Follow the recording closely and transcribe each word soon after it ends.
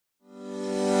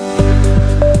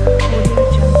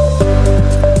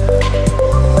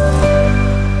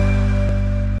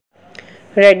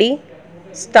Ready?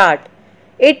 Start.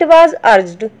 It was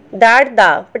urged that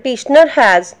the petitioner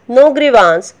has no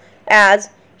grievance as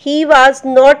he was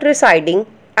not residing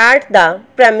at the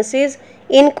premises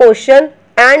in question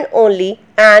and only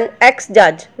an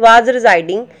ex-judge was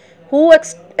residing who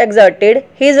exerted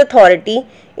his authority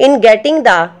in getting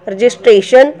the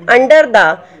registration under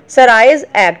the Sarais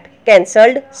Act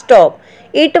cancelled. Stop.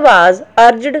 It was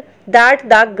urged that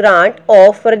the grant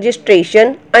of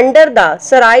registration under the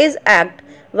Sarais Act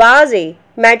was a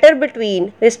matter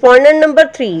between respondent number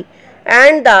 3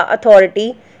 and the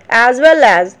authority, as well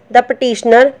as the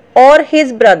petitioner or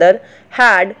his brother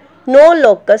had no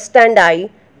locus standi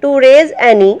to raise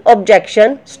any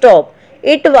objection. Stop.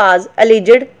 It was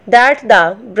alleged that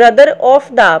the brother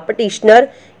of the petitioner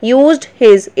used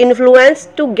his influence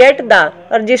to get the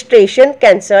registration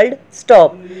cancelled.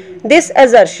 Stop. This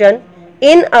assertion,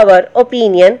 in our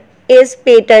opinion, is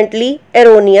patently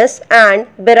erroneous and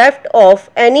bereft of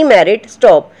any merit.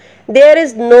 Stop. There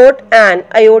is not an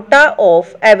iota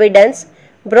of evidence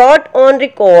brought on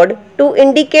record to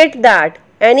indicate that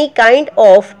any kind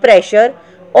of pressure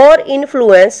or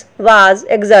influence was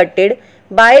exerted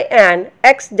by an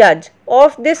ex-judge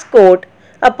of this court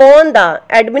upon the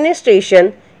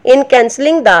administration in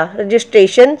cancelling the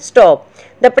registration. Stop.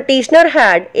 The petitioner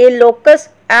had a locus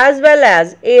as well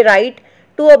as a right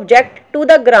to object to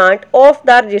the grant of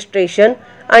the registration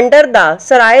under the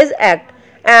Sarais Act,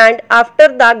 and after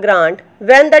the grant,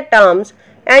 when the terms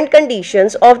and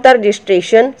conditions of the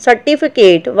registration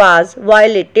certificate was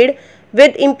violated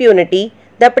with impunity,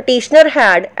 the petitioner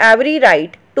had every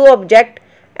right to object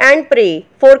and pray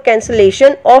for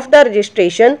cancellation of the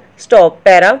registration. Stop.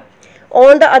 Para.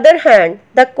 On the other hand,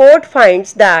 the court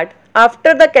finds that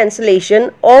after the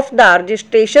cancellation of the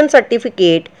registration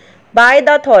certificate by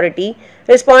the authority,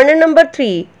 respondent number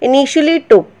 3 initially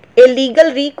took a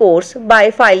legal recourse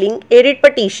by filing a writ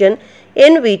petition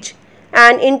in which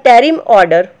an interim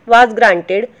order was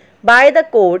granted by the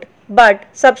court, but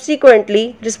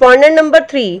subsequently respondent number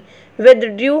 3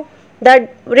 withdrew the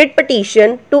writ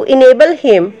petition to enable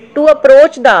him to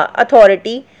approach the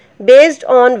authority, based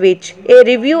on which a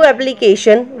review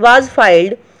application was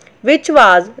filed, which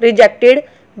was rejected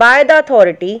by the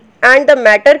authority, and the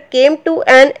matter came to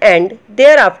an end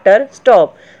thereafter.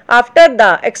 Stop. After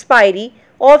the expiry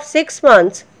of 6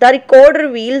 months, the record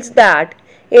reveals that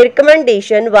a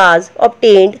recommendation was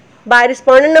obtained by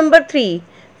respondent number 3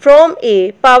 from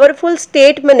a powerful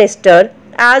state minister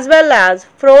as well as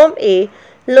from a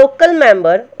local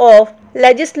member of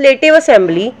legislative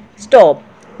assembly. Stop.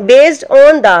 Based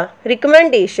on the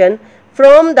recommendation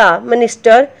from the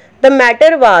minister, the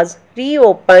matter was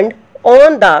reopened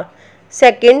on the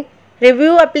second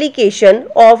review application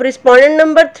of respondent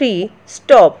number 3.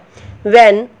 Stop.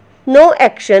 When no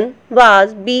action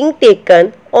was being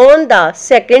taken on the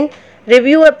second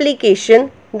review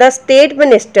application, the state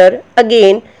minister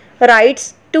again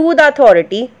writes to the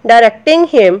authority directing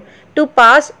him to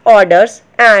pass orders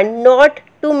and not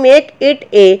to make it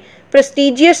a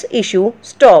prestigious issue.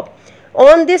 Stop.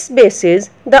 On this basis,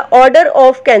 the order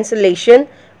of cancellation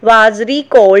was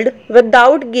recalled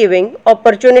without giving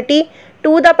opportunity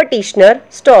to the petitioner.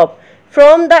 Stop.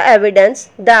 From the evidence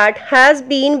that has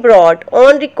been brought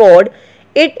on record,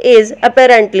 it is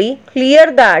apparently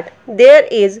clear that there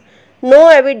is no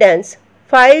evidence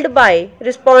filed by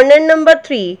respondent number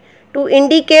 3 to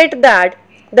indicate that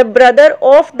the brother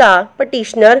of the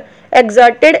petitioner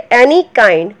exerted any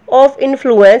kind of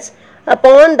influence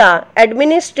upon the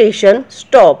administration.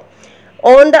 Stop.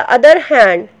 On the other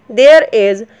hand, there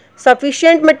is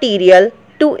sufficient material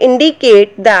to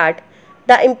indicate that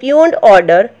the impugned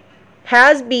order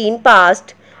has been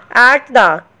passed at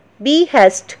the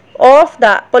behest of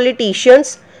the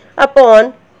politicians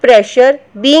upon pressure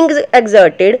being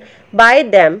exerted by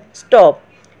them. Stop.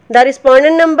 The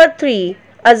respondent number 3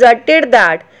 asserted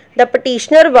that the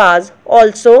petitioner was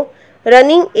also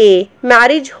running a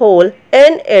marriage hall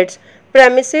in its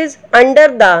premises under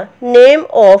the name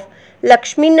of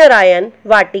Lakshmi Narayan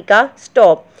Vatika.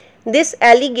 Stop. This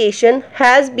allegation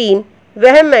has been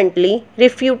vehemently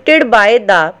refuted by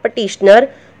the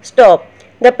petitioner. Stop.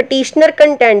 The petitioner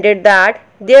contended that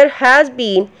there has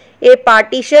been a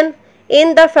partition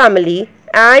in the family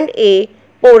and a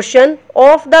portion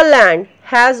of the land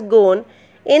has gone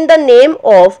in the name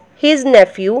of his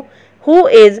nephew who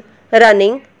is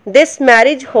running this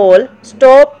marriage hall.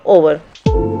 Stop. Over.